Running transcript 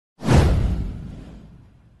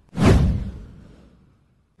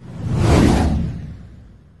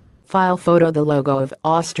File photo. The logo of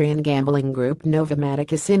Austrian gambling group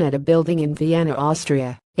Novomatic is seen at a building in Vienna,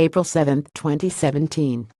 Austria, April 7,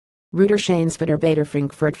 2017. Reuter Schainsvetter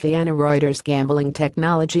Frankfurt Vienna. Reuters. Gambling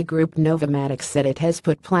technology group Novomatic said it has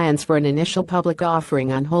put plans for an initial public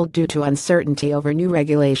offering on hold due to uncertainty over new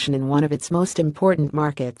regulation in one of its most important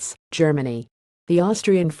markets, Germany. The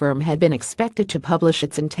Austrian firm had been expected to publish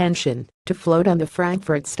its intention to float on the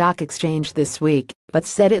Frankfurt Stock Exchange this week, but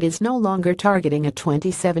said it is no longer targeting a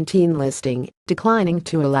 2017 listing, declining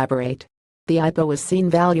to elaborate. The IPO was seen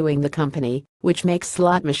valuing the company, which makes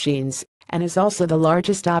slot machines, and is also the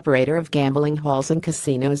largest operator of gambling halls and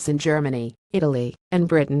casinos in Germany, Italy, and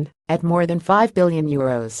Britain, at more than €5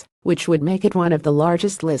 billion, which would make it one of the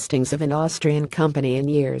largest listings of an Austrian company in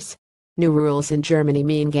years. New rules in Germany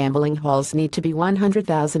mean gambling halls need to be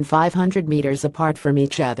 100,500 meters apart from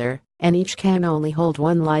each other, and each can only hold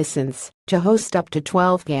one license to host up to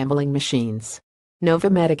 12 gambling machines.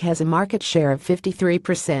 Novomatic has a market share of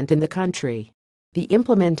 53% in the country. The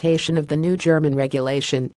implementation of the new German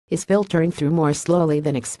regulation is filtering through more slowly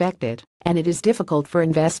than expected, and it is difficult for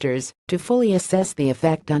investors to fully assess the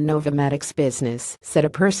effect on Novomatic's business, said a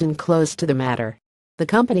person close to the matter. The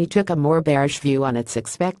company took a more bearish view on its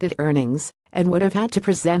expected earnings and would have had to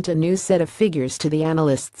present a new set of figures to the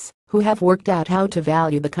analysts, who have worked out how to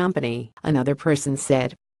value the company, another person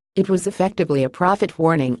said. It was effectively a profit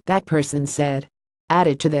warning, that person said.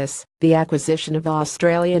 Added to this, the acquisition of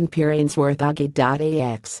Australian peer Ainsworth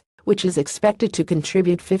AG.AX, which is expected to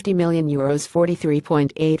contribute €50 million,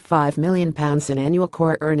 £43.85 million in annual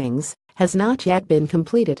core earnings, has not yet been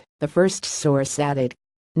completed, the first source added.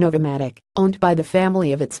 Novomatic, owned by the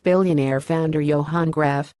family of its billionaire founder Johann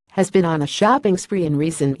Graf, has been on a shopping spree in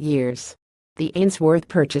recent years. The Ainsworth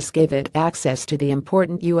purchase gave it access to the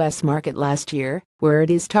important U.S. market last year, where it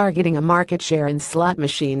is targeting a market share in slot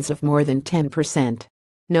machines of more than 10%.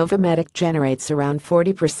 Novomatic generates around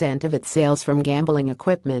 40% of its sales from gambling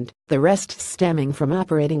equipment, the rest stemming from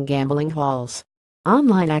operating gambling halls.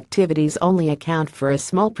 Online activities only account for a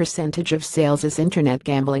small percentage of sales, as internet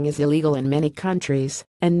gambling is illegal in many countries,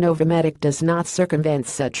 and Novomatic does not circumvent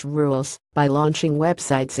such rules by launching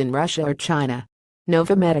websites in Russia or China.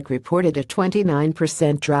 Novomatic reported a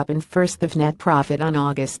 29% drop in first-half net profit on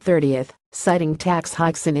August 30, citing tax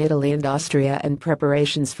hikes in Italy and Austria and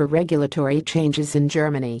preparations for regulatory changes in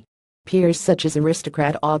Germany. Peers such as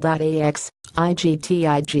Aristocrat All.ax,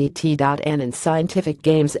 IGT.n and Scientific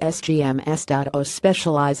Games SGMS.o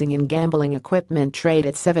specializing in gambling equipment trade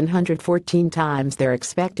at 714 times their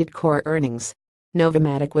expected core earnings.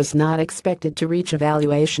 Novomatic was not expected to reach a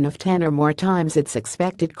valuation of 10 or more times its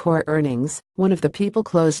expected core earnings, one of the people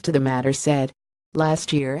close to the matter said.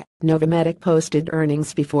 Last year, Novomatic posted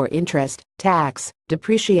earnings before interest, tax,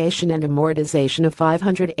 depreciation and amortization of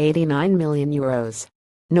 €589 million.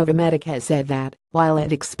 Novomatic has said that, while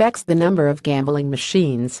it expects the number of gambling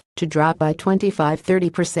machines to drop by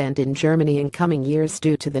 25–30% in Germany in coming years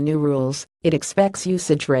due to the new rules, it expects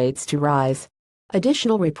usage rates to rise.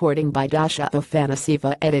 Additional reporting by Dasha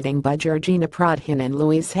Ofanasiva, editing by Georgina Prodhin and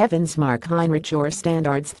Louise Hevens. Mark Heinrich or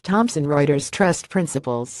Standards Thomson. Reuters. Trust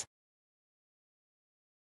Principles.